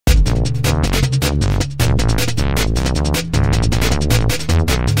Welcome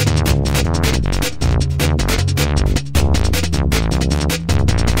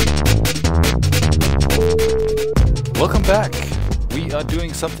back. We are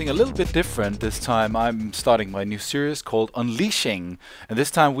doing something a little bit different this time. I'm starting my new series called Unleashing, and this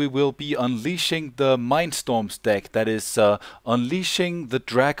time we will be unleashing the Mindstorms deck, that is unleashing the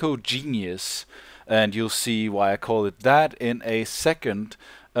Dracogenius, and you'll see why I call it that in a second.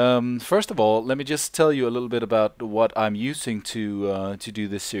 First of all, let me just tell you a little bit about what I'm using to do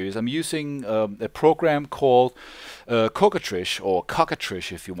this series. I'm using a program called Cockatrice, or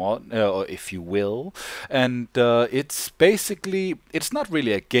Cockatrice if you want, or if you will, and it's basically, it's not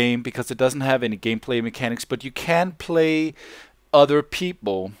really a game because it doesn't have any gameplay mechanics, but you can play other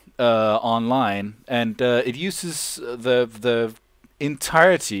people online, and it uses the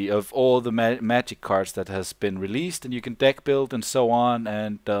entirety of all the magic cards that has been released, and you can deck build and so on.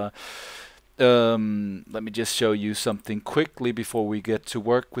 And let me just show you something quickly before we get to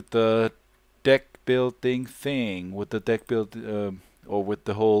work with the deck building thing, with the deck build or with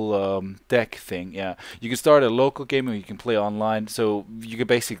the whole deck thing. Yeah, you can start a local game or you can play online, so you can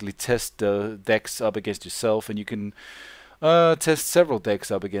basically test the decks up against yourself, and you can test several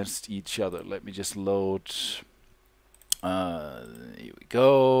decks up against each other. Let me just load. Here we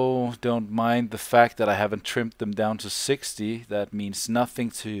go. Don't mind the fact that I haven't trimmed them down to 60. That means nothing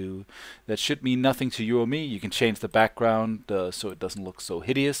to, that should mean nothing to you or me. You can change the background so it doesn't look so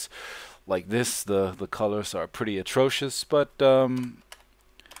hideous like this. The colors are pretty atrocious, but as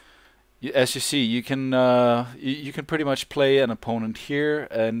you see, you can pretty much play an opponent here,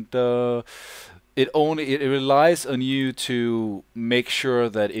 and it relies on you to make sure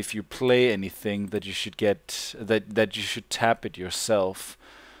that if you play anything that you should get that you should tap it yourself.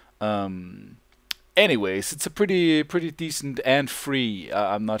 Anyways, it's a pretty decent and free.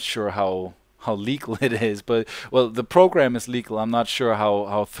 I'm not sure how legal it is, but well, the program is legal. I'm not sure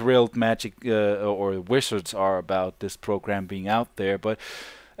how thrilled Magic or Wizards are about this program being out there, but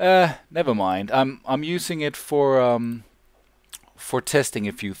never mind. I'm using it for testing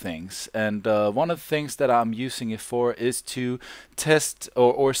a few things, and one of the things that I'm using it for is to test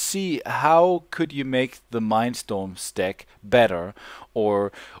or see how could you make the Mindstorms deck better,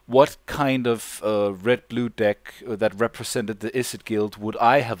 or what kind of red-blue deck that represented the Izzet Guild would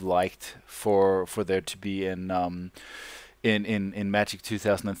I have liked for there to be in Magic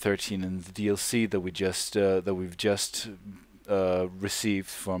 2013 and the DLC that we've just received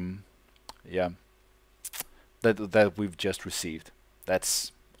from, yeah, that we've just received.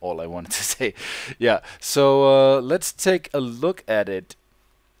 That's all I wanted to say. Yeah, so let's take a look at it.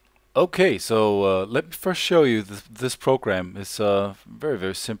 Okay, so let me first show you this program. It's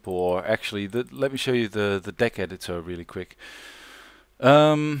very simple, or actually let me show you the deck editor really quick.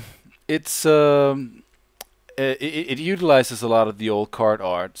 It utilizes a lot of the old card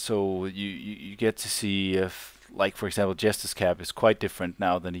art, so you get to see if, like for example, Jester's Cap is quite different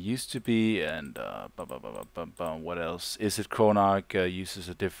now than it used to be, and what else? Izzet Chronarch uses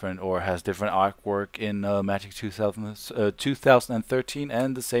a different, or has different artwork in Magic 2013,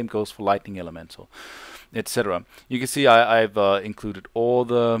 and the same goes for Lightning Elemental, etc. You can see I've included all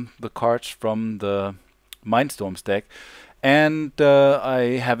the cards from the Mindstorms deck, and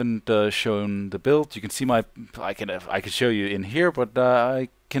I haven't shown the build. You can see I can show you in here, but I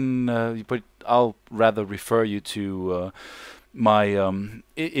can but I'll rather refer you to my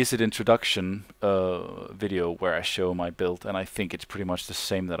Izzet introduction video where I show my build, and I think it's pretty much the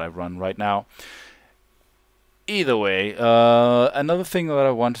same that I run right now. Either way, another thing that I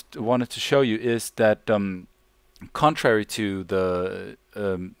wanted to show you is that contrary to the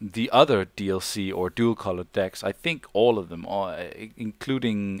other DLC or dual-colored decks, I think all of them,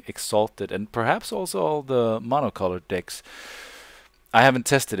 including Exalted and perhaps also all the monocolored decks, I haven't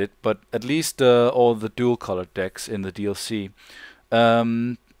tested it, but at least all the dual-colored decks in the DLC,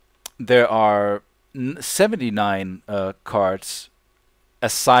 there are 79 cards.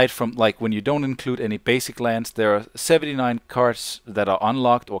 Aside from, like, when you don't include any basic lands, there are 79 cards that are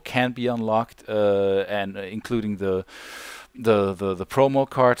unlocked or can be unlocked, and including the promo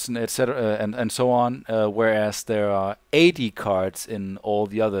cards and etc. and so on. Whereas there are 80 cards in all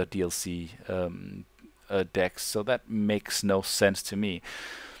the other DLC decks, so that makes no sense to me.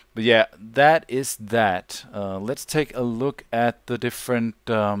 But yeah, that is that. Let's take a look at the different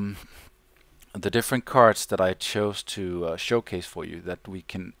cards that I chose to showcase for you, that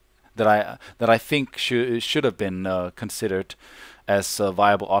I think should have been considered as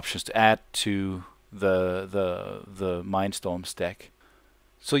viable options to add to the Mindstorms deck.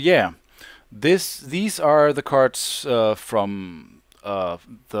 So yeah, these are the cards from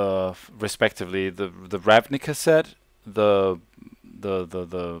the respectively the Ravnica set, the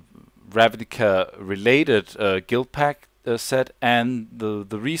Ravnica related Guildpact set, and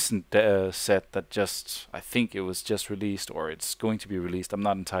the recent set that just, I think it was just released, or it's going to be released, I'm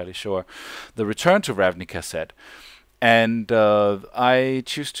not entirely sure, the Return to Ravnica set. And I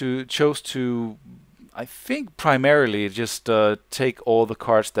chose to I think primarily just take all the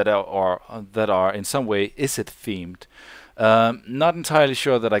cards that are in some way Izzet themed. Not entirely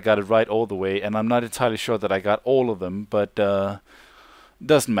sure that I got it right all the way, and I'm not entirely sure that I got all of them, but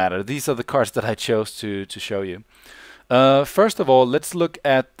doesn't matter. These are the cards that I chose to show you. First of all, let's look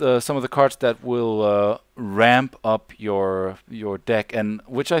at some of the cards that will ramp up your deck, and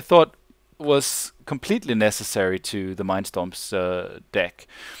which I thought was completely necessary to the Mindstorms deck.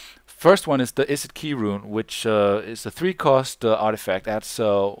 First one is the Izzet Key Rune, which is a 3-cost artifact. Adds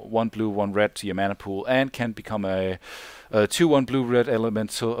 1 blue, 1 red to your mana pool, and can become a 2/1 blue red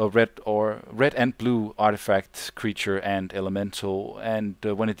elemental, red and blue artifact, creature, and elemental. And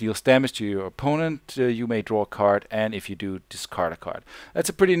when it deals damage to your opponent, you may draw a card, and if you do, discard a card. That's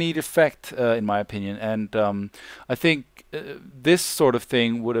a pretty neat effect, in my opinion. And I think this sort of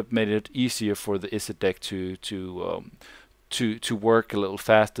thing would have made it easier for the Izzet deck to work a little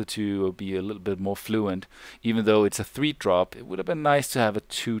faster, to be a little bit more fluent. Even though it's a 3-drop, it would have been nice to have a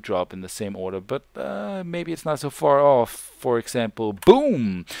 2-drop in the same order, but maybe it's not so far off. For example,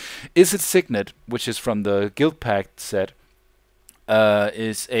 boom! Izzet Signet, which is from the Guildpact set,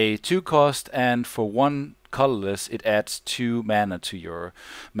 is a 2-cost, and for 1 colorless, it adds 2 mana to your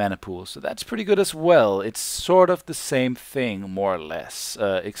mana pool. So that's pretty good as well. It's sort of the same thing, more or less,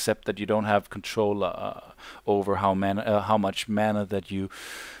 except that you don't have control over how much mana that you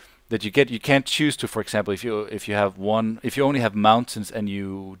get. You can't choose to, for example, if you only have mountains and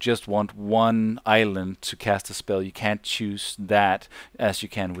you just want 1 island to cast a spell, you can't choose that as you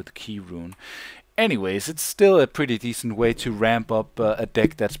can with the Key Rune. Anyways, it's still a pretty decent way to ramp up a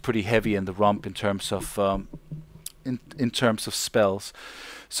deck that's pretty heavy in the rump in terms of in terms of spells.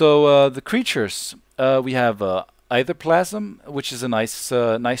 So the creatures, we have Eitherplasm, which is a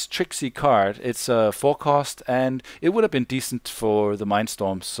nice tricksy card. It's a 4-cost, and it would have been decent for the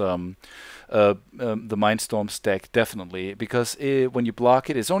Mindstorms deck, definitely, because when you block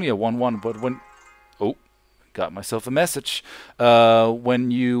it, it's only a 1/1, but when got myself a message.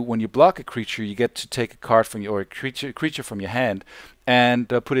 When you block a creature, you get to take a card from your, or a creature from your hand, and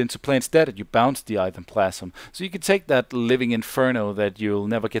put it into play instead, and you bounce the Eitherplasm. So you can take that Living Inferno that you'll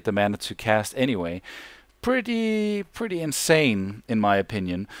never get the mana to cast anyway. Pretty insane, in my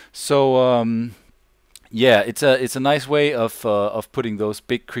opinion. So yeah, it's a nice way of putting those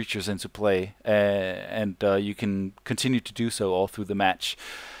big creatures into play, and you can continue to do so all through the match,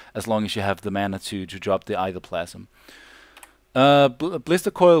 as long as you have the mana to drop the Eitherplasm. Blister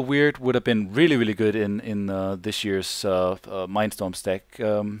Coil Weird would have been really good in this year's Mindstorms deck.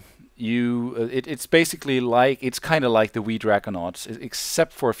 It's basically it's kind of like the Wee Dragonauts,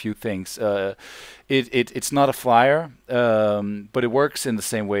 except for a few things. It's not a flyer, but it works in the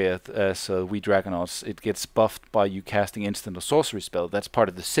same way as Wee Dragonauts. It gets buffed by you casting instant or sorcery spell. That's part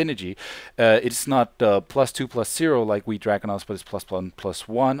of the synergy. It's not +2/+0 like Wee Dragonauts, but it's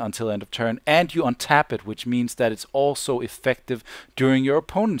 +1/+1 until end of turn, and you untap it, which means that it's also effective during your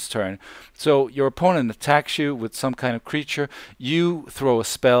opponent's turn. So your opponent attacks you with some kind of creature, you throw a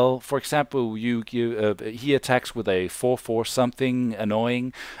spell. For example, he attacks with a 4/4 something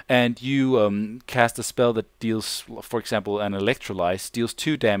annoying, and you cast a spell that deals, for example, an Electrolyze, deals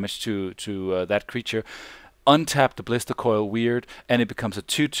 2 damage to that creature. Untap the Blister Coil Weird, and it becomes a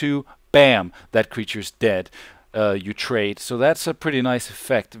 2/2. Bam! That creature's dead. You trade. So that's a pretty nice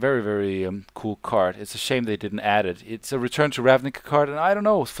effect. Very cool card. It's a shame they didn't add it. It's a Return to Ravnica card, and I don't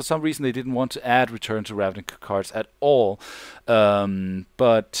know, for some reason they didn't want to add Return to Ravnica cards at all.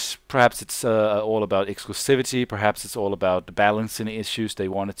 But perhaps it's all about exclusivity. Perhaps it's all about the balancing issues. They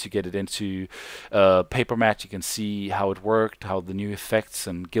wanted to get it into paper magic and see how it worked, how the new effects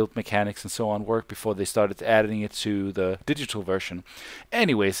and guild mechanics and so on work before they started adding it to the digital version.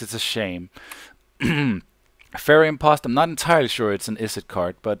 Anyways, it's a shame. Fairy Impost, I'm not entirely sure it's an Izzet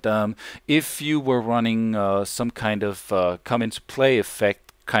card, but if you were running some kind of come into play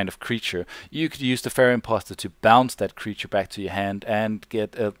effect kind of creature, you could use the Fairy Imposter to bounce that creature back to your hand and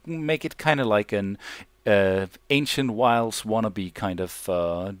get make it kind of like an Ancient Wilds wannabe kind of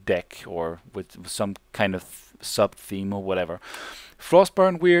deck, or with some kind of sub-theme or whatever.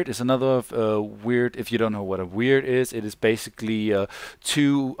 Frostburn Weird is another weird. If you don't know what a weird is, it is basically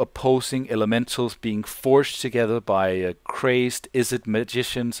two opposing elementals being forged together by crazed Izzet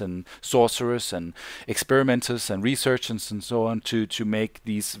magicians and sorcerers and experimenters and researchers and so on to make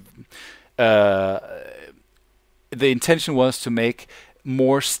these. The intention was to make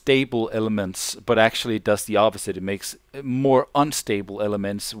more stable elements, but actually it does the opposite. It makes more unstable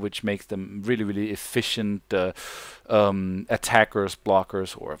elements, which makes them really, really efficient attackers,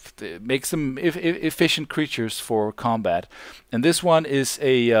 blockers, or makes them efficient creatures for combat. And this one is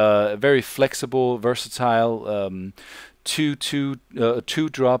a very flexible, versatile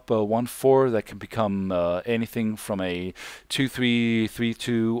 2-drop 1/4 that can become anything from a 2/3,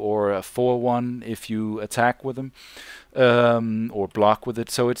 3/2, or a 4/1 if you attack with them. Or block with it.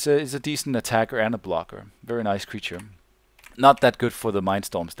 So it's a decent attacker and a blocker. Very nice creature. Not that good for the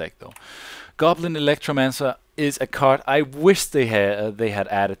Mindstorms deck though. Goblin Electromancer is a card I wish they had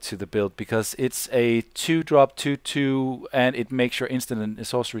added to the build, because it's a 2-drop 2/2 and it makes your instant and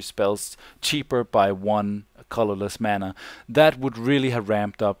sorcery spells cheaper by 1 colorless mana. That would really have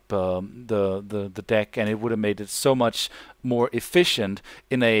ramped up the deck, and it would have made it so much more efficient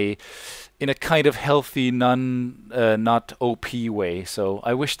in a kind of healthy, not OP way. So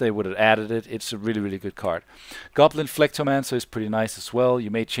I wish they would have added it. It's a really, really good card. Goblin Flectomancer is pretty nice as well. You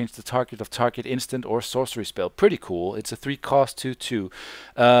may change the target of target instant or sorcery spell. Pretty cool. It's a 3-cost 2/2.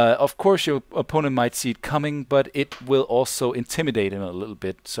 Of course, your opponent might see it coming, but it will also intimidate him a little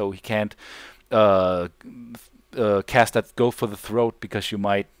bit, so he can't cast that Go for the Throat, because you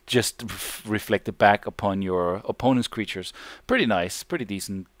might just reflect it back upon your opponent's creatures. Pretty nice, pretty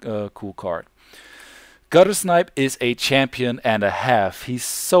decent, cool card. Gutter Snipe is a champion and a half. He's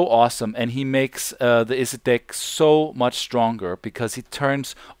so awesome, and he makes the Izzet deck so much stronger, because he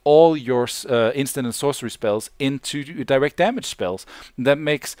turns all your instant and sorcery spells into direct damage spells. That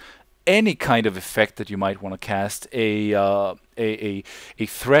makes any kind of effect that you might want to cast a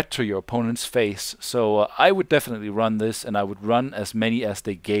threat to your opponent's face. So I would definitely run this, and I would run as many as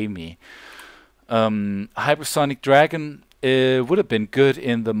they gave me. Hypersonic Dragon would have been good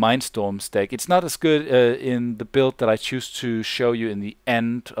in the Mindstorms deck. It's not as good in the build that I choose to show you in the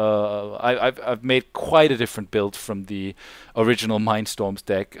end. I've made quite a different build from the original Mindstorms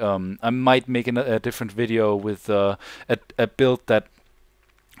deck. I might make a different video with a build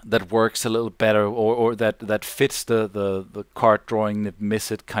that works a little better, or that fits the card drawing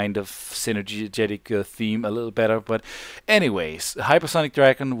Niv-Mizzet kind of synergetic theme a little better. But anyways, Hypersonic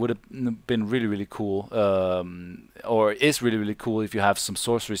Dragon would have been really, really cool, or is really, really cool if you have some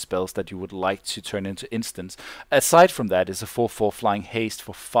sorcery spells that you would like to turn into instants. Aside from that, it's a 4/4 flying haste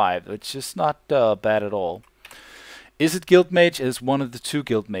for 5, which is not bad at all. Izzet Guildmage is one of the 2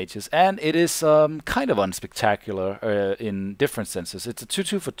 Guild Mages, and it is kind of unspectacular in different senses. It's a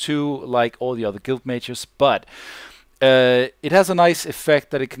 2/2 for 2 like all the other Guild Mages, but it has a nice effect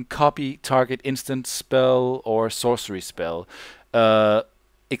that it can copy target instant spell or sorcery spell,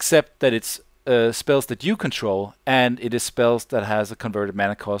 except that it's spells that you control, and it is spells that has a converted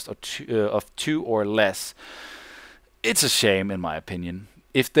mana cost of 2 or less. It's a shame, in my opinion.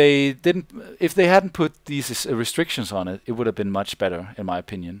 If they hadn't put these restrictions on it, it would have been much better, in my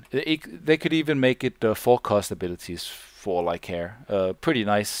opinion. They could even make it 4-cost abilities for all I care. Pretty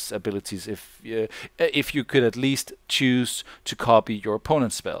nice abilities if you could at least choose to copy your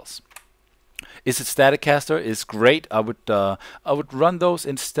opponent's spells. Izzet Staticaster is great. I would run those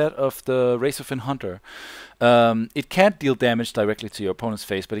instead of the Razorfin Hunter. It can't deal damage directly to your opponent's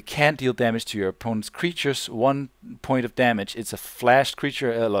face, but it can deal damage to your opponent's creatures. 1 point of damage. It's a flashed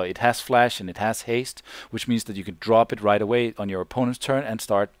creature. It has flash and it has haste, which means that you can drop it right away on your opponent's turn and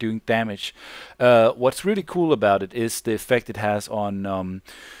start doing damage. What's really cool about it is the effect it has on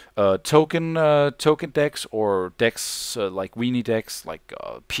token decks, or decks like weenie decks, like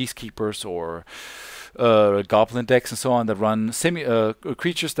Peacekeepers or Goblin decks and so on, that run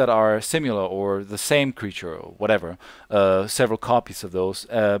creatures that are similar or the same creature or whatever, several copies of those,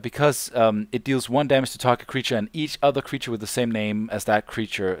 because it deals 1 damage to target creature, and each other creature with the same name as that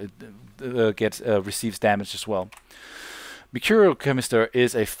creature receives damage as well. Mercurial Chemister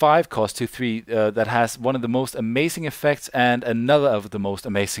is a 5-cost 2/3 that has one of the most amazing effects and another of the most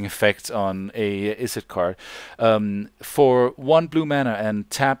amazing effects on a Izzet card. For 1 blue mana and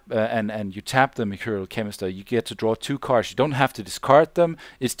and you tap the Mercurial Chemister, you get to draw 2 cards. You don't have to discard them.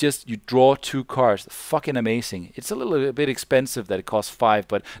 It's just you draw 2 cards. Fucking amazing. It's a little bit expensive that it costs 5,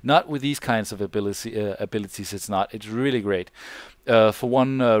 but not with these kinds of abilities. It's not. It's really great. For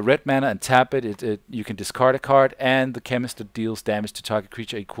 1 red mana and tap it, you can discard a card, and the Chemister that deals damage to target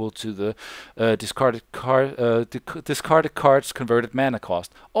creature equal to the discarded card's converted mana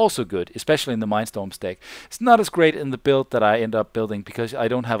cost. Also good, especially in the Mindstorms deck. It's not as great in the build that I end up building because I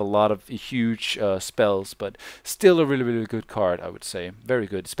don't have a lot of huge spells, but still a really, really good card, I would say. Very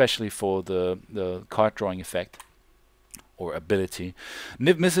good, especially for the card drawing effect or ability.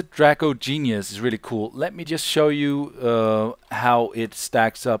 Niv-Mizzet Dracogenius is really cool. Let me just show you how it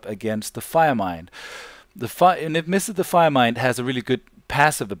stacks up against the Firemind. Niv-Mizzet the Firemind has a really good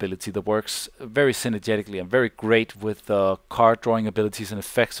passive ability that works very synergetically and very great with card drawing abilities and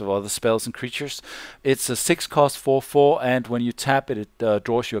effects of other spells and creatures. It's a 6-cost 4/4, and when you tap it, it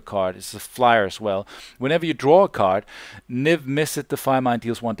draws you a card. It's a flyer as well. Whenever you draw a card, Niv-Mizzet the Firemind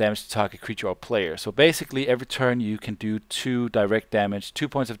deals 1 damage to target creature or player. So basically, every turn you can do 2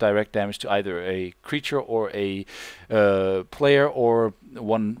 points of direct damage to either a creature or a player, or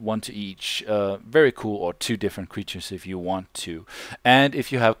one to each. Very cool, or 2 different creatures if you want to. And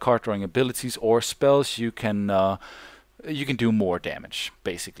if you have card drawing abilities or spells, you can do more damage,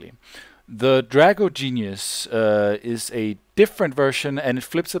 basically. The Dracogenius is a different version, and it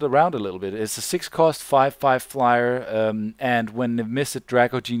flips it around a little bit. It's a 6-cost 5/5 flyer, and when Niv-Mizzet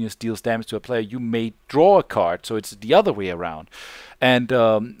Dracogenius deals damage to a player, you may draw a card, so it's the other way around. And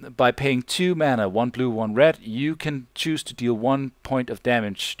by paying 2 mana, 1 blue, 1 red, you can choose to deal 1 point of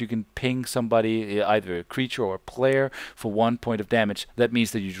damage. You can ping somebody, either a creature or a player, for 1 point of damage. That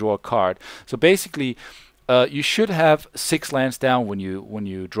means that you draw a card. So basically, you should have 6 lands down when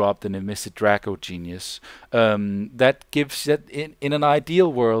you drop the Niv-Mizzet Dracogenius. That gives that in an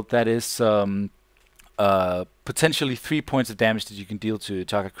ideal world, that is potentially 3 points of damage that you can deal to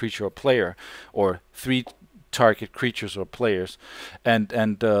target creature or player, or 3 target creatures or players, and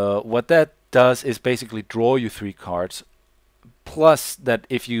what that does is basically draw you 3 cards, plus that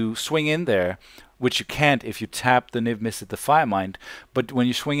if you swing in there, which you can't if you tap the Niv-Mizzet the Firemind, but when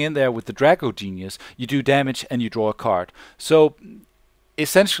you swing in there with the Dracogenius, you do damage and you draw a card. So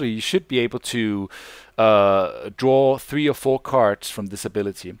essentially you should be able to draw 3 or 4 cards from this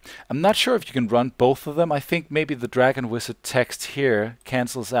ability. I'm not sure if you can run both of them. I think maybe the Dragon Wizard text here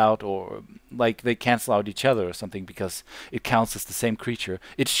cancels out, or like they cancel out each other or something, because it counts as the same creature.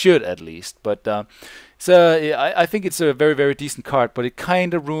 It should, at least, but so I think it's a very, very decent card, but it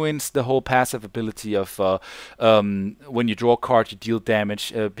kind of ruins the whole passive ability of when you draw a card, you deal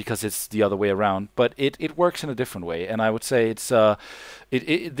damage, because it's the other way around. But it works in a different way, and I would say it's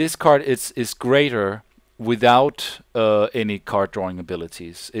this card is greater without any card drawing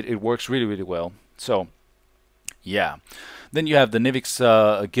abilities. It works really, really well. So yeah. Then you have the Nivix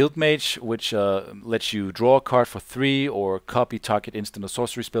Guildmage, which lets you draw a card for 3 or copy target instant or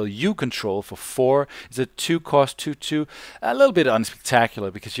sorcery spell you control for 4. It's a 2-cost 2/2. A little bit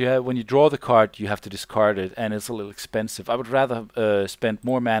unspectacular, because when you draw the card, you have to discard it, and it's a little expensive. I would rather spend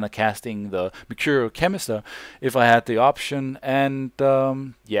more mana casting the Mercurial Chemister if I had the option. And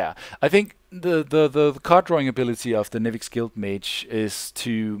yeah, I think the card drawing ability of the Nivix Guildmage is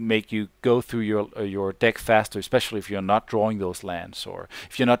to make you go through your deck faster, especially if you're not drawing those lands, or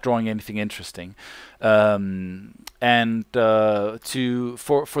if you're not drawing anything interesting. And for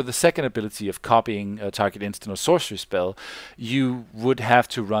the second ability of copying a target instant or sorcery spell, you would have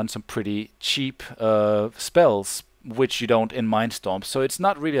to run some pretty cheap spells, which you don't in Mindstorms. So it's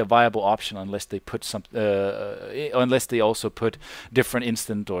not really a viable option unless they put unless they also put different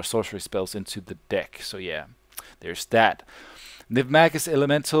instant or sorcery spells into the deck. So yeah, there's that. Niv-Magus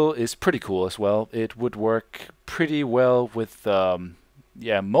Elemental is pretty cool as well. It would work pretty well with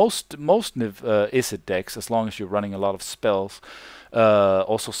yeah, most Niv-Mizzet decks, as long as you're running a lot of spells.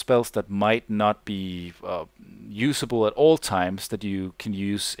 Also spells that might not be usable at all times, that you can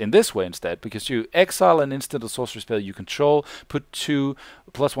use in this way instead, because you exile an instant or sorcery spell you control, put 2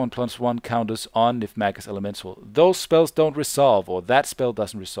 +1/+1 counters on Niv-Magus Elemental. Those spells don't resolve, or that spell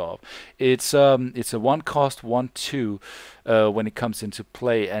doesn't resolve. It's a 1-cost 1/2 when it comes into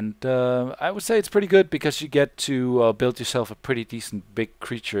play, and I would say it's pretty good, because you get to build yourself a pretty decent big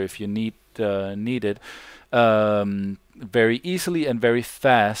creature if you need it. Very easily and very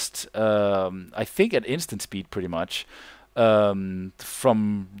fast. I think at instant speed, pretty much,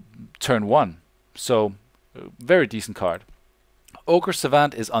 from turn 1. So very decent card. Ogre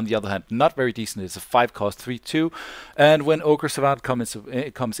Savant is, on the other hand, not very decent. It's a 5-cost 3/2, and when Ogre Savant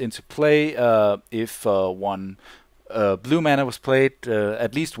comes into play, if one blue mana was played,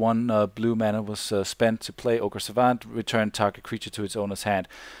 at least 1 blue mana was spent to play Ogre Savant, return target creature to its owner's hand.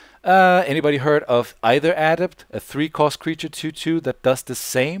 Anybody heard of either Adept, a 3-cost creature 2/2 that does the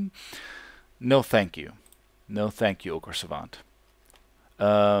same? No thank you. No thank you, Ogre Savant.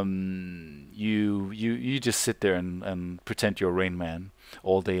 You just sit there and pretend you're Rain Man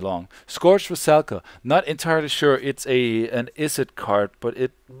all day long. Scorched Rusalka, not entirely sure it's an Izzet card, but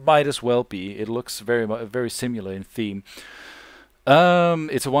it might as well be. It looks very similar in theme.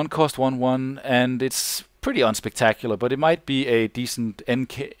 It's a 1-cost 1/1, and it's pretty unspectacular, but it might be a decent end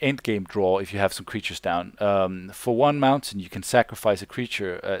game draw if you have some creatures down. For 1 mountain, you can sacrifice a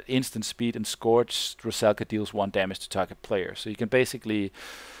creature at instant speed, and Scorched Rusalka deals 1 damage to target player. So you can basically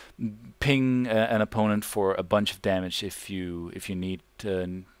ping an opponent for a bunch of damage if you need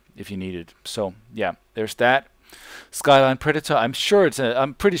it. So yeah, there's that. Skyline Predator. I'm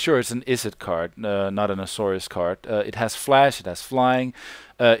pretty sure it's an Izzet card, not an Azorius card. It has flash. It has flying.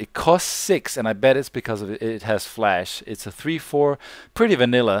 It costs 6, and I bet it's because of it has flash. It's a 3/4, pretty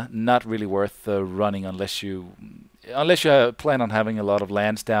vanilla, not really worth running unless you plan on having a lot of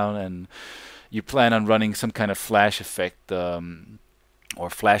lands down and you plan on running some kind of flash effect or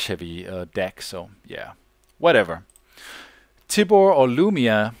flash heavy deck. So yeah, whatever. Tibor or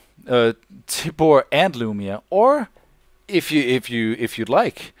Lumia. Tibor and Lumia, or if you'd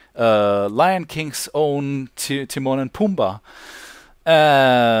like, Lion King's own Timon and Pumbaa.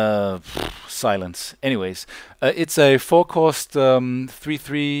 Silence. Anyways, it's a 4-cost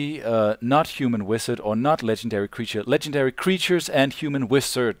 3/3 not human wizard or not legendary creature. Legendary creatures and human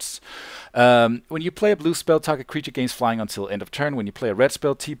wizards. When you play a blue spell, target creature gains flying until end of turn. When you play a red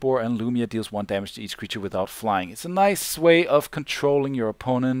spell, Tibor and Lumia deals 1 damage to each creature without flying. It's a nice way of controlling your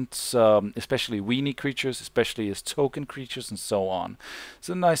opponents, especially weenie creatures, especially as token creatures, and so on. It's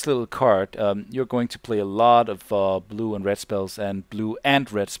a nice little card. You're going to play a lot of blue and red spells, and blue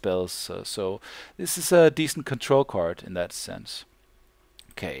and red spells, so this is a decent control card in that sense.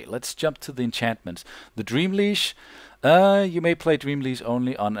 Okay, let's jump to the enchantments. The Dream Leash. You may play Dream Leash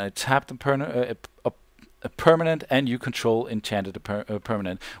only on a tapped a permanent, and you control enchanted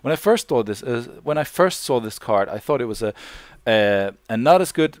permanent. When I first saw this card, I thought it was a not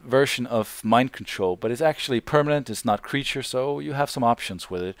as good version of Mind Control, but it's actually permanent. It's not creature, so you have some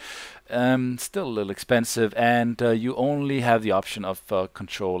options with it. Still a little expensive, and you only have the option of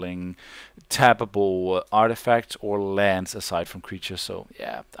controlling tappable artifacts or lands aside from creatures. So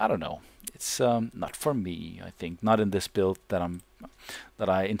yeah, I don't know. It's not for me, I think. Not in this build that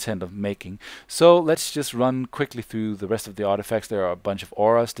I intend of making. So let's just run quickly through the rest of the artifacts. There are a bunch of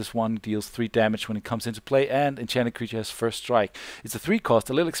auras. This one deals 3 damage when it comes into play, and enchanted creature has first strike. It's a 3-cost,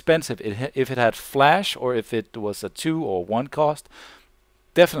 a little expensive. If it had flash, or if it was a 2 or 1 cost.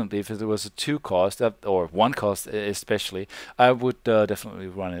 Definitely, if it was a 2-cost or 1-cost especially, I would definitely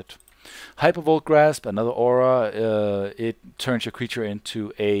run it. Hypervolt Grasp, another aura. It turns your creature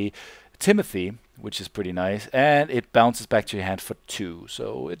into a Timothy, which is pretty nice, and it bounces back to your hand for 2.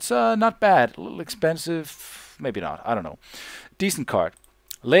 So it's not bad. A little expensive, maybe not. I don't know. Decent card.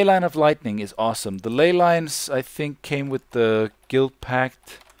 Leyline of Lightning is awesome. The ley lines, I think, came with the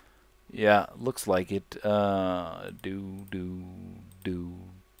Guildpact. Yeah, looks like it.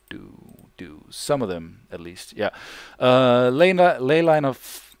 Some of them, at least. Yeah. Leyline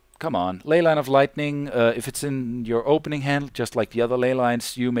of... Come on, Leyline of Lightning, if it's in your opening hand, just like the other ley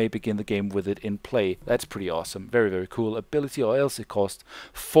lines, you may begin the game with it in play. That's pretty awesome. Very, very cool ability, or else it costs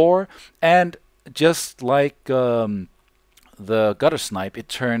 4. And just like the Gutter Snipe, it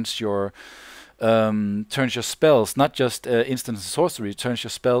turns your spells, not just instant sorcery, it turns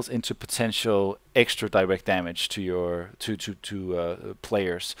your spells into potential extra direct damage to your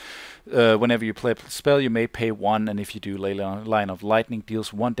players. Whenever you play a spell, you may pay 1, and if you do Line of Lightning,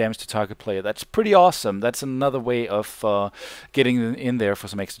 deals 1 damage to target player. That's pretty awesome. That's another way of getting in there for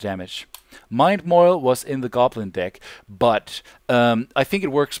some extra damage. Mind Moil was in the Goblin deck, but I think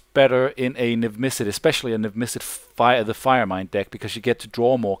it works better in a Niv-Mizzet, especially a Niv-Mizzet the Firemind deck, because you get to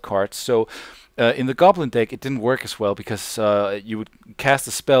draw more cards. So in the Goblin deck, it didn't work as well, because you would cast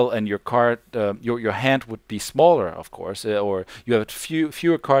a spell and your card, your hand would be smaller, of course, or you have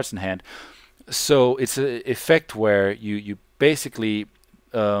fewer cards in hand. So it's an effect where you basically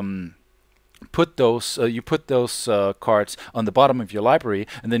put those cards on the bottom of your library,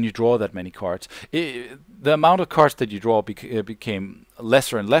 and then you draw that many cards. The amount of cards that you draw became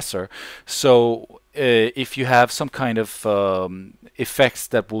lesser and lesser. So if you have some kind of effects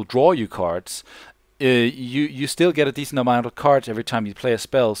that will draw you cards, you still get a decent amount of cards every time you play a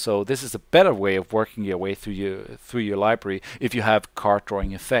spell. So this is a better way of working your way through your library if you have card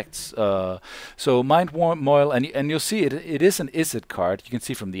drawing effects. So Mind Moil, and you'll see it is an Izzet card. You can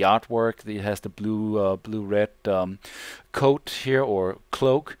see from the artwork that it has the blue-red coat here, or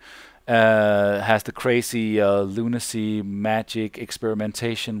cloak. Has the crazy lunacy, magic,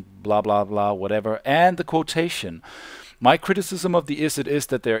 experimentation, blah blah blah, whatever, and the quotation. My criticism of the Izzet is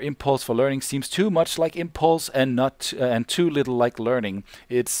that their impulse for learning seems too much like impulse and not and too little like learning.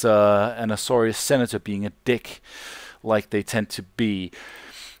 It's an Azorius senator being a dick, like they tend to be.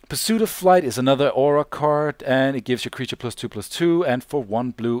 Pursuit of Flight is another aura card, and it gives your creature +2/+2, and for 1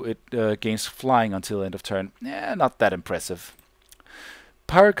 blue it gains flying until end of turn. Not that impressive.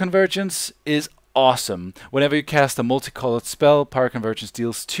 Pirate Convergence is awesome. Whenever you cast a multicolored spell, Pirate Convergence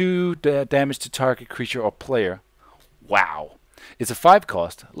deals 2 damage to target creature or player. Wow. It's a 5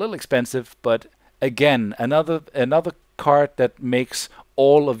 cost, a little expensive, but again, another card that makes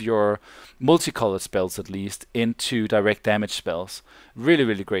all of your multicolored spells, at least, into direct damage spells. Really,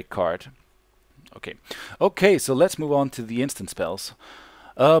 really great card. Okay, so let's move on to the instant spells.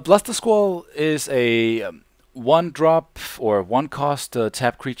 Bluster Squall is a 1-drop or 1-cost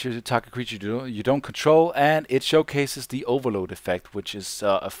target creature you don't control, and it showcases the Overload effect, which is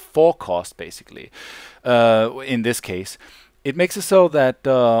a 4-cost basically. In this case, it makes it so that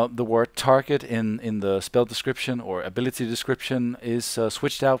the word target in the spell description or ability description is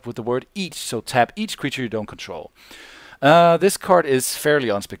switched out with the word each, so tap each creature you don't control. This card is fairly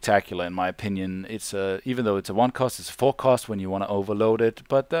unspectacular in my opinion. It's even though it's a 1-cost, it's a 4-cost when you want to overload it,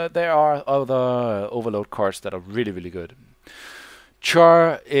 but there are other overload cards that are really, really good.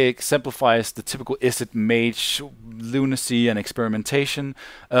 Char exemplifies the typical Izzet mage lunacy and experimentation.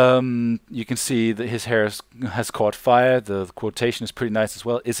 You can see that his hair has caught fire. The quotation is pretty nice as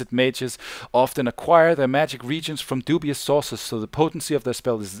well. Izzet mages often acquire their magic regions from dubious sources, so the potency of their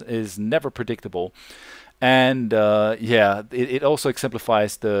spell is never predictable. And yeah, it also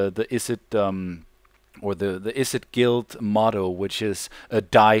exemplifies the Izzet or the Izzet Guild motto, which is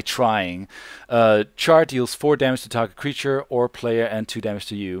die trying. Char deals 4 damage to target creature or player and 2 damage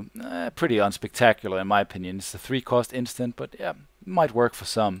to you. Pretty unspectacular in my opinion. It's a 3-cost instant, but yeah, might work for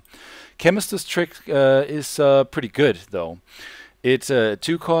some. Chemist's Trick is pretty good though. It's a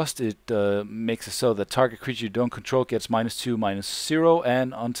 2-cost. It makes it so that target creature you don't control gets -2/-0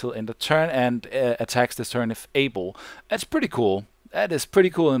 and until end of turn, and attacks this turn if able. That's pretty cool. That is pretty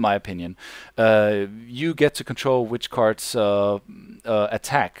cool in my opinion. You get to control which cards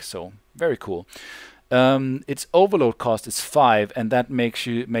attack, so very cool. Its overload cost is 5, and that makes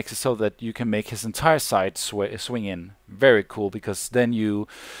it so that you can make his entire side swing in. Very cool, because then you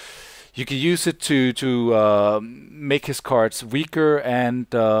can use it to make his cards weaker and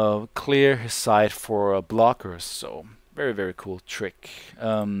clear his side for blockers. So very, very cool trick.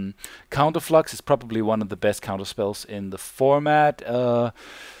 Counterflux is probably one of the best counter spells in the format.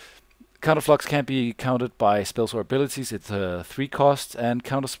 Counterflux can't be countered by spells or abilities. It's a 3-cost, and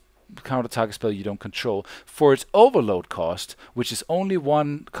counter target spell you don't control. For its overload cost, which is only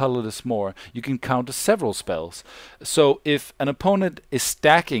 1 colorless more, you can counter several spells. So if an opponent is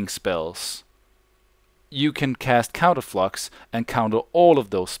stacking spells, you can cast Counterflux and counter all of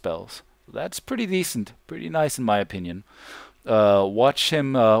those spells. That's pretty decent, pretty nice in my opinion. Watch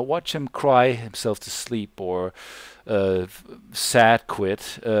him cry himself to sleep or sad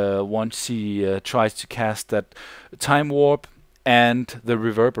quit once he tries to cast that Time Warp and the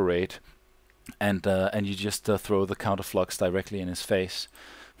Reverberate, and you just throw the Counterflux directly in his face.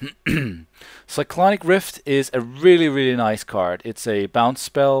 Cyclonic Rift is a really, really nice card. It's a bounce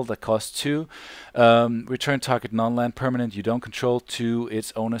spell that costs 2. Return target non-land permanent you don't control to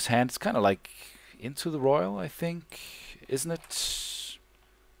its owner's hand. It's kind of like Into the Royal, I think, isn't it?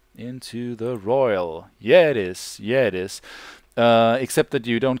 Into the Royal. Yeah, it is. Yeah, it is. Except that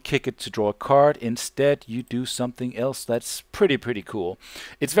you don't kick it to draw a card. Instead, you do something else that's pretty cool.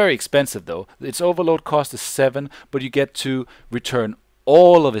 It's very expensive though. Its overload cost is 7, but you get to return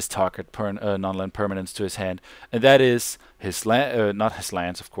all of his target non-land permanents to his hand, and that is his not his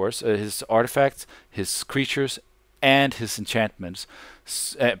lands, of course, his artifacts, his creatures, and his enchantments,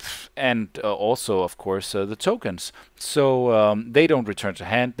 and also, of course, the tokens. So they don't return to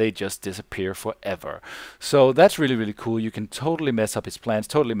hand, they just disappear forever. So that's really, really cool. You can totally mess up his plans,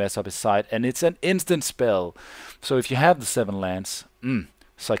 totally mess up his side, and it's an instant spell. So if you have the 7 lands,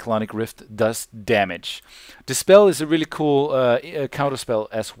 Cyclonic Rift does damage. Dispel is a really cool counter spell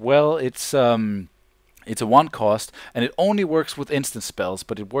as well. It's a 1-cost, and it only works with instant spells,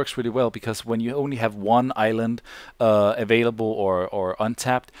 but it works really well because when you only have 1 island available or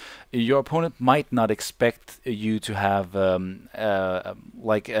untapped, your opponent might not expect you to have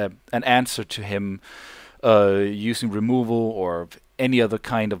like an answer to him using removal or any other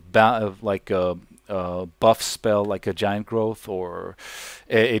kind of buff spell like a Giant Growth or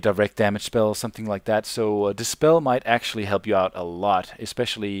a direct damage spell, something like that. So Dispel might actually help you out a lot,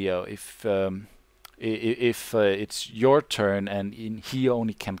 especially if it's your turn and he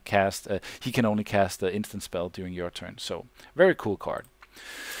can only cast the instant spell during your turn. So very cool card.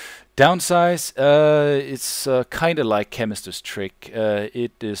 Downsize, it's kind of like Chemist's Trick.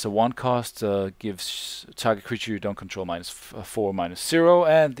 It is a 1 cost, gives target creature you don't control -4, -0,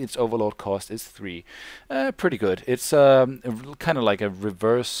 and its overload cost is 3. Pretty good. It's kind of like a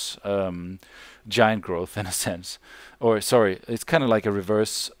reverse giant growth in a sense. Or, sorry, it's kind of like a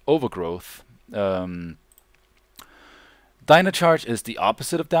reverse overgrowth. Dynacharge is the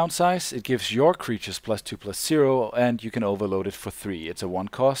opposite of downsize. It gives your creatures +2/+0, and you can overload it for 3. It's a 1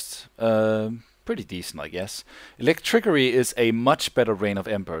 cost. Pretty decent, I guess. Electrickery is a much better Rain of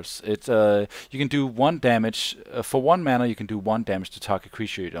Embers. It you can do 1 damage for 1 mana. You can do 1 damage to target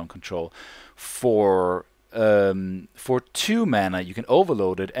creature you don't control. For 2 mana, you can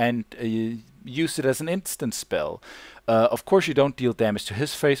overload it and use it as an instant spell. Of course, you don't deal damage to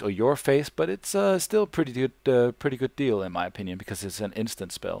his face or your face, but it's still pretty good deal in my opinion, because it's an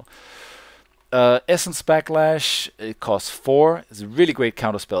instant spell. Essence Backlash, it costs 4. It's a really great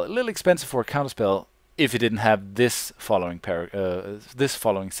counterspell. A little expensive for a counterspell if it didn't have this following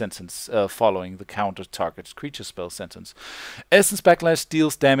sentence following the counter target's creature spell sentence. Essence Backlash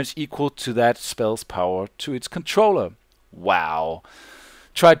deals damage equal to that spell's power to its controller. Wow.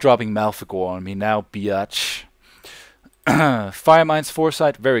 Try dropping Malfegor on me now, biatch. Firemind's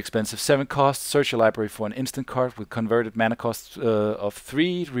Foresight, very expensive, 7 costs. Search your library for an instant card with converted mana cost of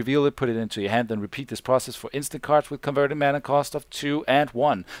 3. Reveal it, put it into your hand, then repeat this process for instant cards with converted mana cost of 2 and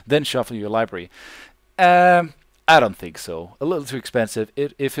 1. Then shuffle your library. I don't think so. A little too expensive.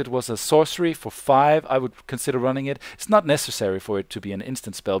 If it was a sorcery for 5, I would consider running it. It's not necessary for it to be an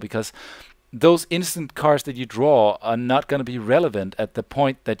instant spell, because those instant cards that you draw are not going to be relevant at the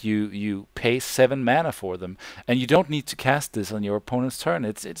point that you pay 7 mana for them, and you don't need to cast this on your opponent's turn.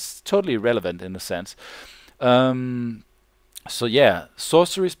 It's totally irrelevant in a sense. So yeah,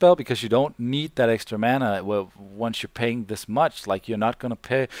 sorcery spell, because you don't need that extra mana. Well, once you're paying this much, like, you're not going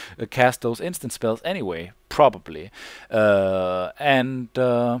to cast those instant spells anyway, probably.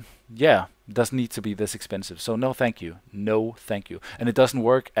 Yeah, doesn't need to be this expensive. So no, thank you. No, thank you. And it doesn't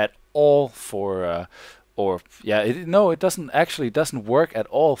work at all for, it doesn't work at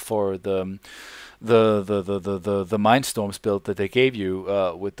all for the Mindstorms build that they gave you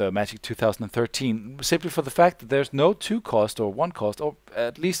with the Magic 2013, simply for the fact that there's no 2 cost or 1 cost, or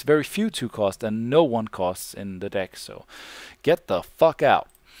at least very few 2 cost and no 1 costs in the deck. So get the fuck out.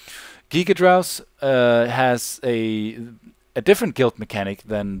 Gigadrowse has a different guild mechanic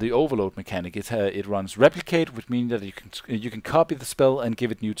than the overload mechanic. It runs replicate, which means that you can copy the spell and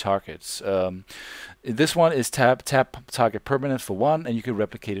give it new targets. This one is tap target permanent for 1, and you can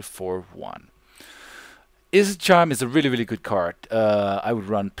replicate it for 1. Izzet Charm is a really good card. I would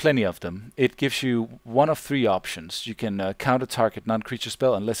run plenty of them. It gives you 1 of 3 options. You can counter target non-creature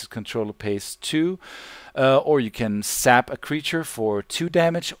spell unless its controller pays 2, or you can sap a creature for 2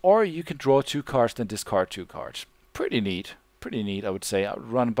 damage, or you can draw 2 cards then discard 2 cards. Pretty neat, I would say. I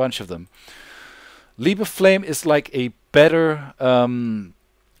would run a bunch of them. Leap of Flame is like a better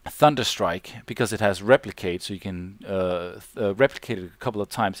Thunderstrike, because it has replicate, so you can replicate it a couple of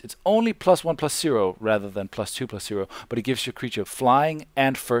times. It's only +1/+0 rather than +2/+0, but it gives your creature flying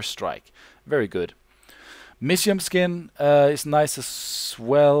and first strike. Very good. Misium Skin is nice as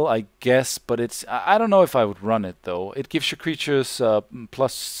well, I guess, but I don't know if I would run it though. It gives your creatures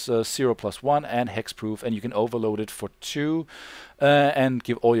 +0/+1 and hexproof, and you can overload it for 2 and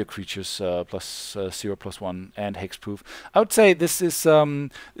give all your creatures +0/+1 and hexproof. I would say this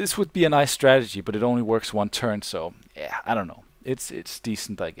would be a nice strategy, but it only works 1 turn, so yeah, I don't know. It's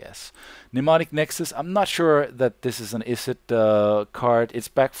decent, I guess. Mnemonic Nexus, I'm not sure that this is an Izzet card. It's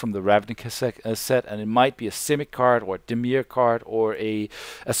back from the Ravnica set, and it might be a Simic card, or a Dimir card, or a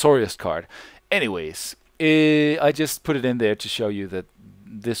Azorius card. Anyways, I just put it in there to show you that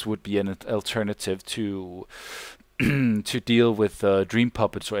this would be an alternative to to deal with Dream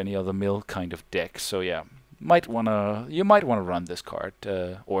Puppets or any other mill kind of deck. So yeah. You might wanna run this card,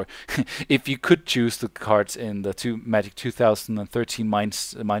 or if you could choose the cards in the Magic 2013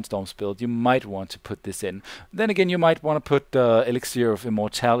 Mindstorms build, you might want to put this in. Then again, you might want to put Elixir of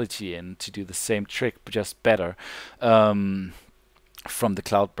Immortality in to do the same trick, but just better, from the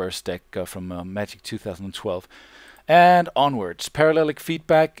Cloudburst deck from Magic 2012. And onwards, Parallelic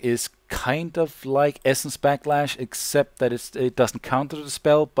Feedback is kind of like Essence Backlash, except that it doesn't counter the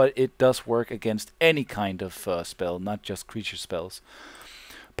spell, but it does work against any kind of spell, not just creature spells.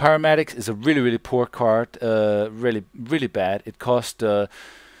 Pyromatics is a really poor card, really bad. It cost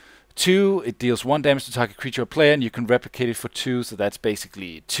 2, it deals 1 damage to target creature or player, and you can replicate it for 2, so that's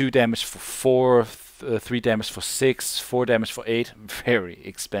basically 2 damage for 4, 3 damage for 6, 4 damage for 8. Very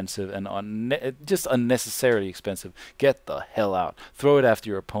expensive and just unnecessarily expensive. Get the hell out. Throw it after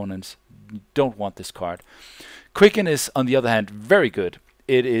your opponents. You don't want this card. Quicken is, on the other hand, very good.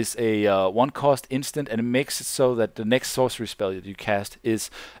 It is a 1-cost instant, and it makes it so that the next sorcery spell that you cast is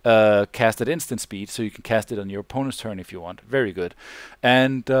cast at instant speed, so you can cast it on your opponent's turn if you want. Very good.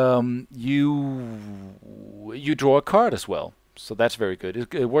 And you draw a card as well, so that's very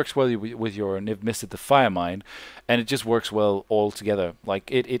good. It works well with your Niv-Mizzet the Firemind, and it just works well all together.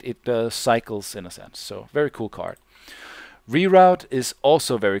 Like it cycles in a sense. So very cool card. Reroute is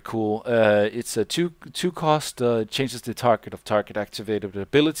also very cool. It's a 2-cost, changes the target of target activated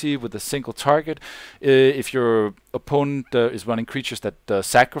ability with a single target. If your opponent is running creatures that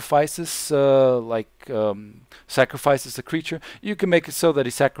sacrifices sacrifices a creature, you can make it so that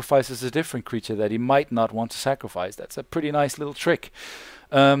he sacrifices a different creature that he might not want to sacrifice. That's a pretty nice little trick.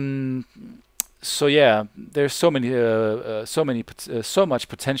 So yeah, there's so much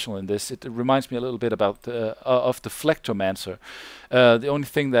potential in this. It reminds me a little bit about of the Flectomancer. The only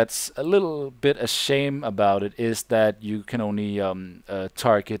thing that's a little bit a shame about it is that you can only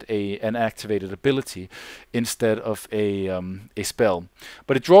target an activated ability instead of a spell.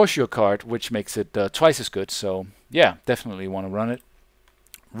 But it draws you a card, which makes it twice as good. So yeah, definitely want to run it.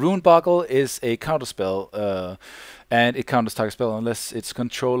 Runeboggle is a counterspell, and it counters target spell unless its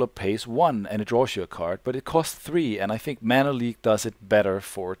controller pays 1, and it draws you a card, but it costs 3, and I think Mana Leak does it better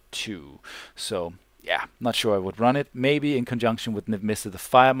for 2. So yeah, not sure I would run it. Maybe in conjunction with Niv-Mizzet the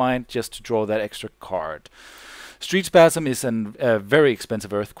Firemind, just to draw that extra card. Street Spasm is a very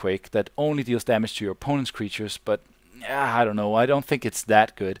expensive Earthquake that only deals damage to your opponent's creatures, but I don't know. I don't think it's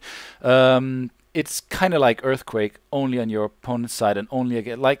that good. It's kind of like Earthquake, only on your opponent's side, and only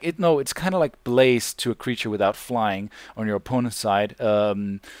again it's kind of like Blaze to a creature without flying on your opponent's side,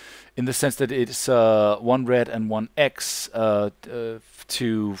 in the sense that it's 1 red and 1 X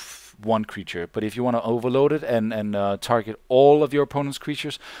to 1 creature. But if you want to overload it and target all of your opponent's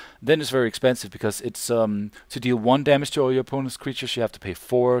creatures, then it's very expensive, because it's to deal 1 damage to all your opponent's creatures, you have to pay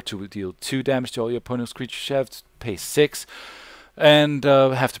 4. To deal 2 damage to all your opponent's creatures, you have to pay 6. And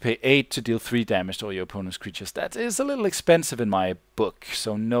have to pay 8 to deal 3 damage to all your opponent's creatures. That is a little expensive in my book,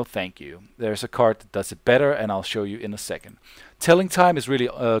 so no thank you. There's a card that does it better, and I'll show you in a second. Telling Time is really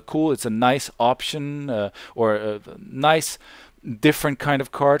cool. It's a nice option, or a nice different kind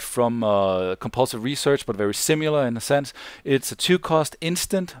of card from Compulsive Research, but very similar in a sense. It's a 2-cost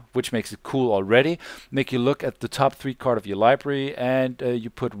instant, which makes it cool already. Make you look at the top 3 card of your library, and you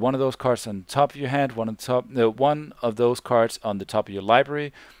put one of those cards on top of your hand, one of those cards on the top of your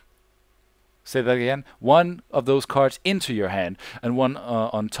library. Say that again. One of those cards into your hand, and one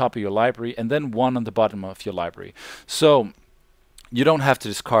on top of your library, and then one on the bottom of your library. So you don't have to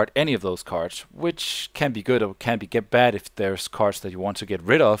discard any of those cards, which can be good or can be bad if there's cards that you want to get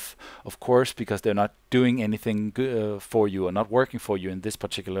rid of course, because they're not doing anything for you or not working for you in this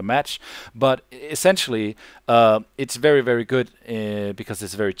particular match. But essentially, it's very, very good because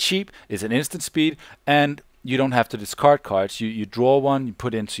it's very cheap, it's an instant speed, and you don't have to discard cards. You draw one, you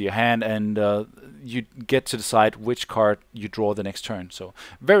put it into your hand, and you get to decide which card you draw the next turn. So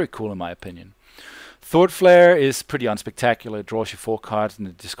very cool in my opinion. Thought Flare is pretty unspectacular. It draws you 4 cards and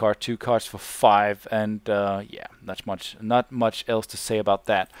it discards 2 cards for 5, and yeah, not much else to say about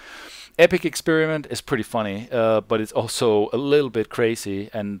that. Epic Experiment is pretty funny, but it's also a little bit crazy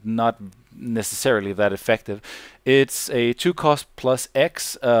and not necessarily that effective. It's a 2-cost plus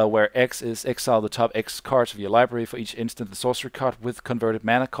X, where X is exile the top X cards of your library for each instant and sorcery card with converted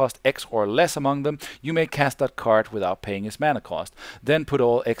mana cost X or less among them. You may cast that card without paying its mana cost. Then put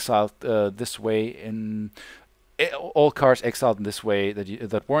all exiled this way in all cards exiled in this way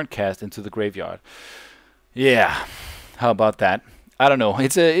that weren't cast into the graveyard. Yeah, how about that? I don't know.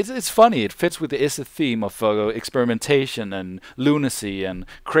 It's funny. It fits with the Izzet theme of experimentation and lunacy and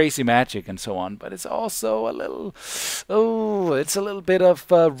crazy magic and so on. But it's also a little, it's a little bit of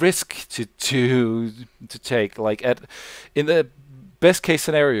risk to take. Like in the best case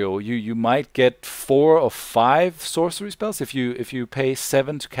scenario, you might get 4 or 5 sorcery spells. If you pay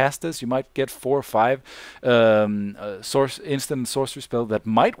 7 to cast this, you might get 4 or 5 instant sorcery spell that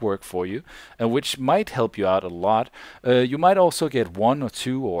might work for you, and which might help you out a lot. You might also get 1 or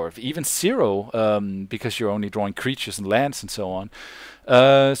 2 or even 0 because you're only drawing creatures and lands and so on.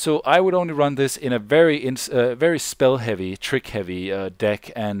 So I would only run this in a very spell-heavy, trick-heavy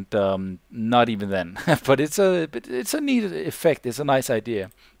deck, and not even then. But it's a neat effect. It's a nice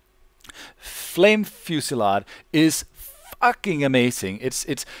idea. Flame Fusillade is fucking amazing.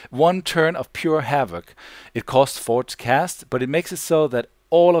 It's one turn of pure havoc. It costs 4 to cast, but it makes it so that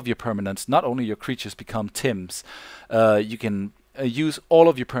all of your permanents, not only your creatures, become Tims. You can use all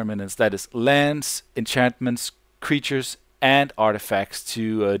of your permanents, that is lands, enchantments, creatures, and artifacts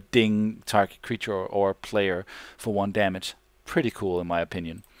to ding target creature or player for 1 damage. Pretty cool in my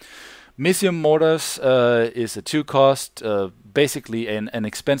opinion. Misium Mortars is a 2 cost, basically an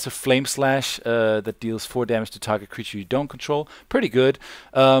expensive Flame Slash that deals 4 damage to target creature you don't control. Pretty good.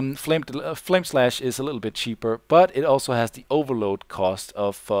 Flame Slash is a little bit cheaper, but it also has the overload cost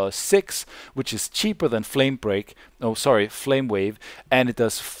of 6, which is cheaper than Flame Wave, and it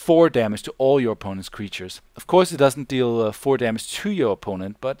does 4 damage to all your opponent's creatures. Of course, it doesn't deal 4 damage to your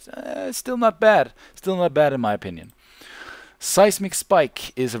opponent, but still not bad. Still not bad in my opinion. Seismic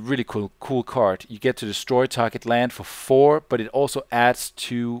Spike is a really cool card. You get to destroy target land for 4, but it also adds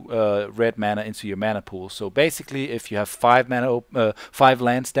 2 red mana into your mana pool. So basically, if you have 5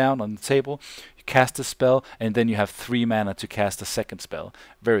 lands down on the table, you cast a spell, and then you have 3 mana to cast a second spell.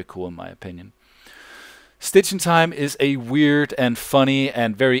 Very cool in my opinion. Stitch in Time is a weird and funny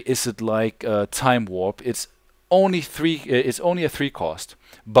and very Izzet-like time warp. It's only a 3 cost,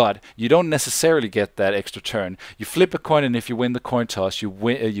 but you don't necessarily get that extra turn. You flip a coin, and if you win the coin toss,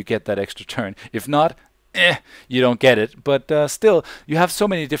 you get that extra turn. If not, you don't get it. But still, you have so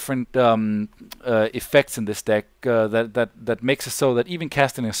many different effects in this deck that makes it so that even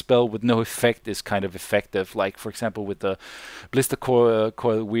casting a spell with no effect is kind of effective. Like for example, with the Blister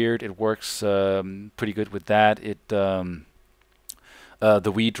Coil Weird, it works pretty good with that. The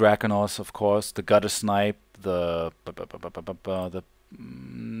Wee Draconos, of course, the Gutter Snipe, not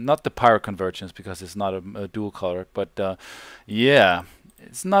the Pyro Convergence because it's not a dual color, but yeah,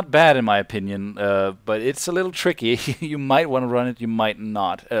 it's not bad in my opinion, but it's a little tricky. You might want to run it, you might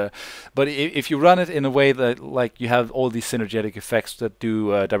not. But if you run it in a way that like you have all these synergetic effects that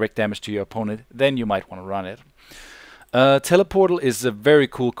do direct damage to your opponent, then you might want to run it. Teleportal is a very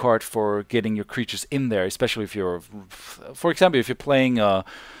cool card for getting your creatures in there, especially if you're, for example, if you're playing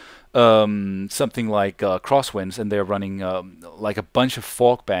something like Crosswinds and they're running like a bunch of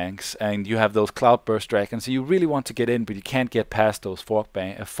Fog Banks, and you have those Cloudburst Dragons, so you really want to get in, but you can't get past those Fog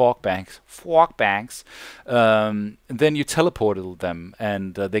Banks. Then you teleportal them,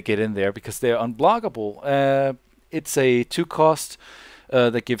 and they get in there because they're unblockable. It's a 2 cost.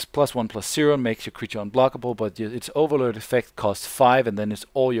 That gives +1/+0 and makes your creature unblockable, but its overload effect costs 5, and then it's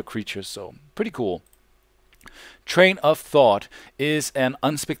all your creatures, so pretty cool. Train of Thought is an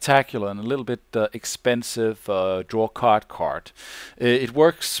unspectacular and a little bit expensive draw card. It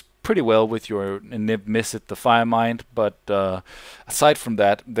works pretty well with your Niv-Mizzet, the Firemind, but aside from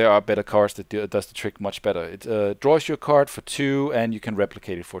that, there are better cards that does the trick much better. It draws your card for 2, and you can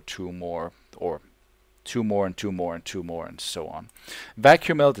replicate it for 2 more, or 2 more and 2 more and 2 more and so on.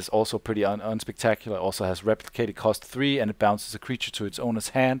 Vacuum Melt is also pretty unspectacular. It also has replicated cost 3, and it bounces a creature to its owner's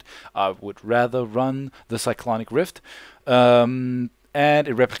hand. I would rather run the Cyclonic Rift, and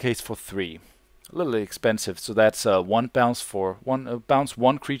it replicates for 3. A little expensive, so that's 1 bounce for bounce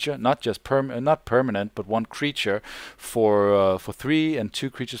 1 creature, not just not permanent, but 1 creature for 3, and 2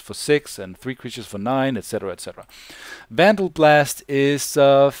 creatures for 6, and 3 creatures for 9, etc., etc. Vandal Blast is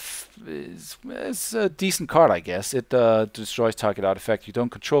a decent card, I guess. It destroys target artifact you don't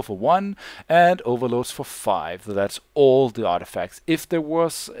control for 1, and overloads for 5. So that's all the artifacts. If there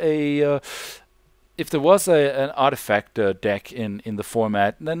was an artifact deck in the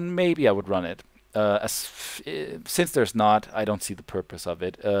format, then maybe I would run it. Since there's not, I don't see the purpose of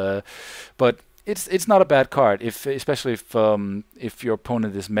it. But it's not a bad card, especially if your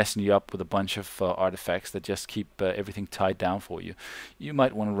opponent is messing you up with a bunch of artifacts that just keep everything tied down for you. You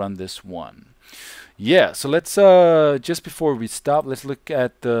might want to run this one. Yeah, so let's just before we stop, let's look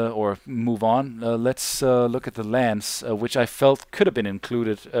at or move on. Let's look at the lands, which I felt could have been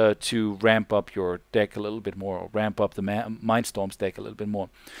included to ramp up your deck a little bit more, or ramp up the Mindstorms deck a little bit more.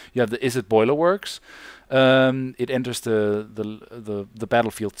 You have the Izzet Boilerworks. It enters the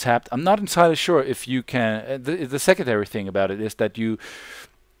battlefield tapped. I'm not entirely sure if you can. The secondary thing about it is that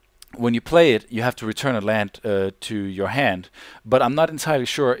when you play it, you have to return a land to your hand, but I'm not entirely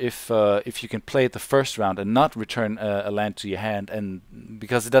sure if you can play it the first round and not return a land to your hand, and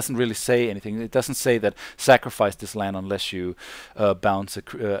because it doesn't really say anything. It doesn't say that sacrifice this land unless you bounce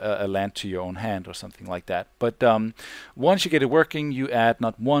a land to your own hand or something like that. But once you get it working, you add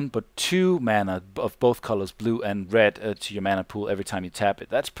not 1 but 2 mana of both colors, blue and red, to your mana pool every time you tap it.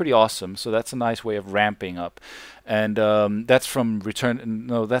 That's pretty awesome. So that's a nice way of ramping up. And that's from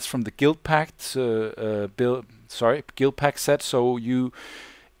that's from the Guildpact Guildpact set. So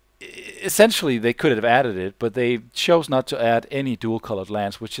essentially they could have added it, but they chose not to add any dual-colored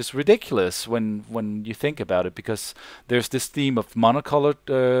lands, which is ridiculous when you think about it, because there's this theme of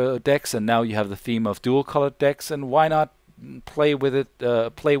monocolored decks, and now you have the theme of dual-colored decks, and why not play with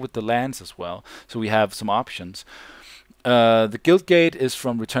it? Play with the lands as well, so we have some options. The Guildgate is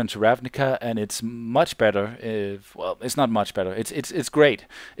from Return to Ravnica, and it's much better. Well, it's not much better. It's great.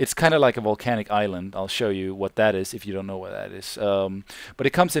 It's kind of like a volcanic island. I'll show you what that is if you don't know what that is. But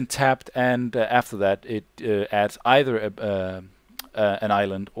it comes in tapped, and after that, it adds either an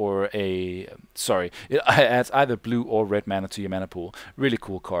island or a it adds either blue or red mana to your mana pool. Really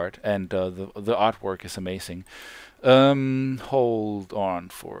cool card, and the artwork is amazing. Hold on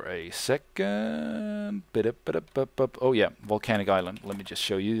for a second. Oh yeah, Volcanic Island. Let me just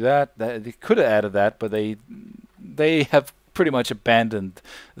show you that. They could have added that, but they have pretty much abandoned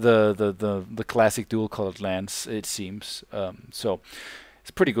the classic dual-colored lands, it seems. So it's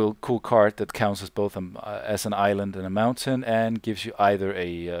a pretty cool card that counts as both as an island and a mountain, and gives you either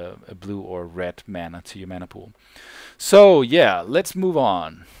a blue or red mana to your mana pool. So yeah, let's move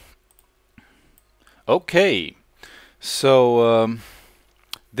on. Okay. So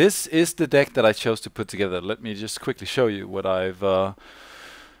this is the deck that I chose to put together. Let me just quickly show you what I've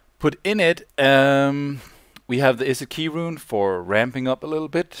put in it. We have the Izzet Key rune for ramping up a little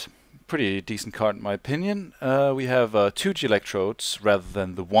bit. Pretty decent card in my opinion. We have 2 G-Electrodes rather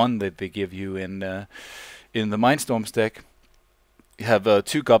than the one that they give you in the Mindstorms deck. You have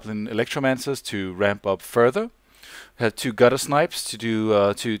 2 Goblin Electromancers to ramp up further. Have 2 Gutter Snipes to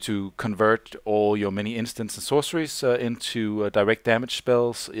do to convert all your mini instants and sorceries into direct damage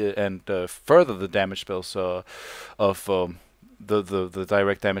spells, and further the damage spells of the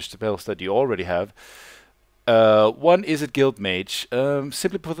direct damage spells that you already have. One is at Guild Mage,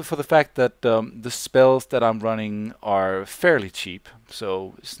 simply for the fact that the spells that I'm running are fairly cheap,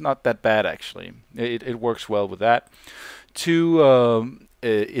 so it's not that bad actually. It works well with that. 2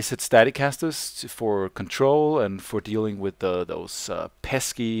 is it Static Casters for control and for dealing with those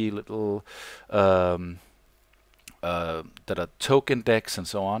pesky little that are token decks and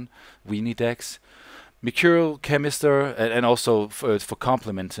so on, weenie decks. Mercurial Chemister, and also for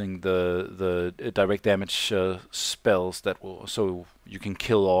complementing the direct damage spells that will, so you can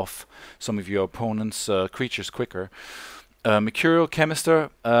kill off some of your opponent's creatures quicker. Mercurial Chemister,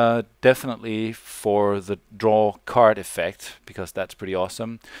 definitely for the draw card effect, because that's pretty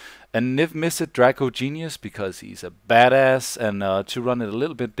awesome. And Niv-Mizzet Dracogenius, because he's a badass, and to run it a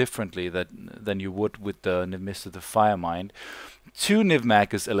little bit differently than you would with the Niv-Mizzet the Firemind. 2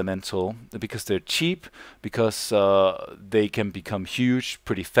 Niv-Magus Elemental, because they're cheap, because they can become huge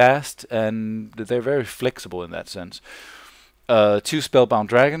pretty fast, and they're very flexible in that sense. 2 Spellbound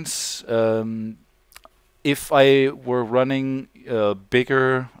Dragons. If I were running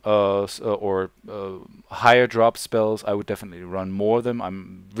bigger or higher drop spells, I would definitely run more of them. I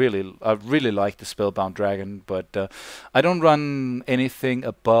really like the Spellbound Dragon, but I don't run anything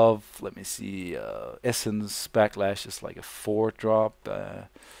above. Let me see. Essence Backlash is like a 4 drop.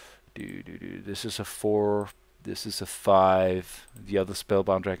 This is a 4. This is a 5. The other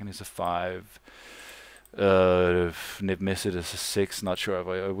Spellbound Dragon is a 5. Niv-Mizzet is a 6. Not sure if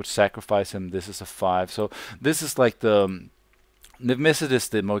I would sacrifice him. This is a 5. So this is like the Niv-Mizzet is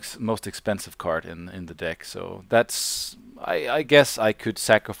the most expensive card in the deck. So that's I guess I could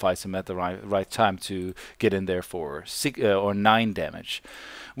sacrifice him at the right time to get in there for 6 or 9 damage.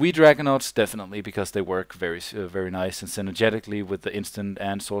 We Dragonauts definitely, because they work very nice and synergetically with the instant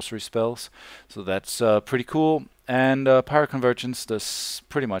and sorcery spells. So that's pretty cool. And Pyroconvergence does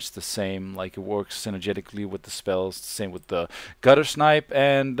pretty much the same. Like, it works synergetically with the spells. Same with the Gutter Snipe,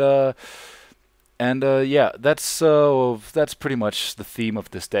 and yeah, that's pretty much the theme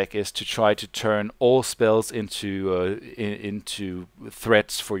of this deck, is to try to turn all spells into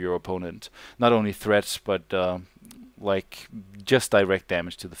threats for your opponent. Not only threats, but like just direct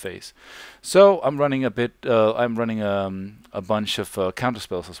damage to the face. So I'm running a bunch of counter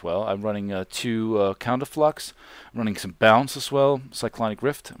spells as well. I'm running 2 Counterflux. I'm running some Bounce as well, Cyclonic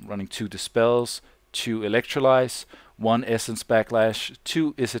Rift. I'm running 2 Dispels, 2 Electrolyze, 1 Essence Backlash,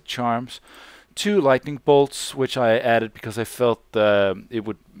 2 Izzet Charms, 2 Lightning Bolts, which I added because I felt it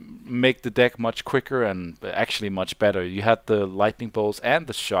would make the deck much quicker and actually much better. You had the Lightning Bolts and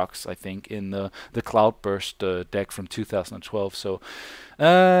the Shocks, I think, in the Cloudburst deck from 2012. So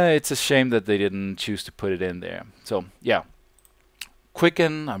it's a shame that they didn't choose to put it in there. So yeah,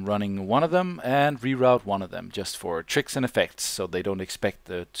 Quicken, I'm running 1 of them, and Reroute 1 of them, just for tricks and effects, so they don't expect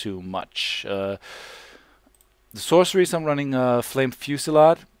too much. The sorceries, I'm running Flame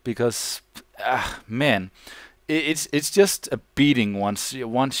Fusillade, because man, it's just a beating once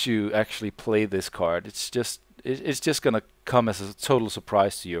you actually play this card. It's just gonna come as a total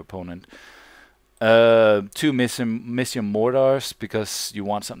surprise to your opponent. Two Mission Mortars because you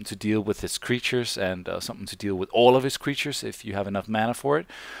want something to deal with his creatures and something to deal with all of his creatures if you have enough mana for it.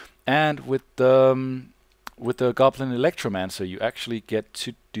 And with the Goblin Electromancer, you actually get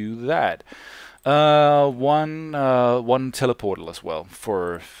to do that. One teleportal as well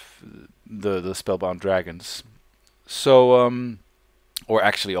for the Spellbound Dragons. So or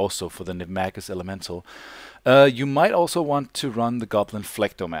actually also for the Niv-Mizzet Elemental. You might also want to run the Goblin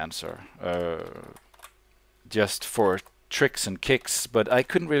Flectomancer, just for tricks and kicks, but I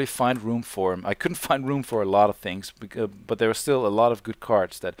couldn't really find room for him. I couldn't find room for a lot of things, but there were still a lot of good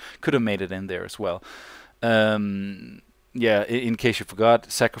cards that could have made it in there as well. Yeah, in case you forgot,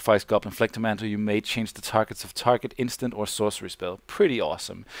 sacrifice Goblin Flectomancer, you may change the targets of target instant or sorcery spell. Pretty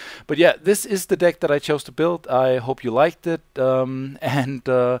awesome. But yeah, this is the deck that I chose to build. I hope you liked it, and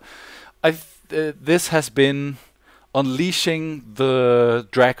this has been unleashing the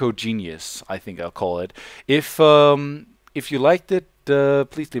Dracogenius, I think I'll call it. If you liked it,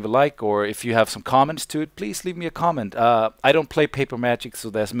 please leave a like, or if you have some comments to it, please leave me a comment. I don't play Paper Magic, so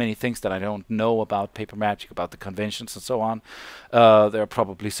there's many things that I don't know about Paper Magic, about the conventions and so on. There are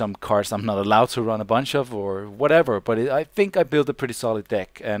probably some cards I'm not allowed to run a bunch of or whatever, but I think I built a pretty solid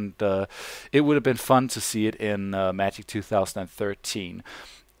deck, and it would have been fun to see it in Magic 2013.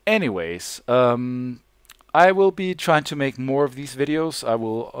 Anyways, I will be trying to make more of these videos. I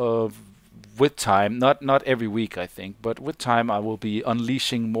will, with time, not every week I think, but with time I will be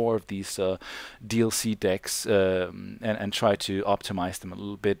unleashing more of these DLC decks and try to optimize them a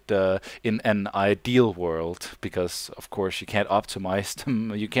little bit in an ideal world, because of course you can't optimize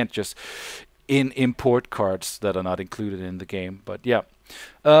them. You can't just import cards that are not included in the game. But yeah,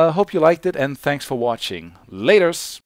 hope you liked it, and thanks for watching. Laters!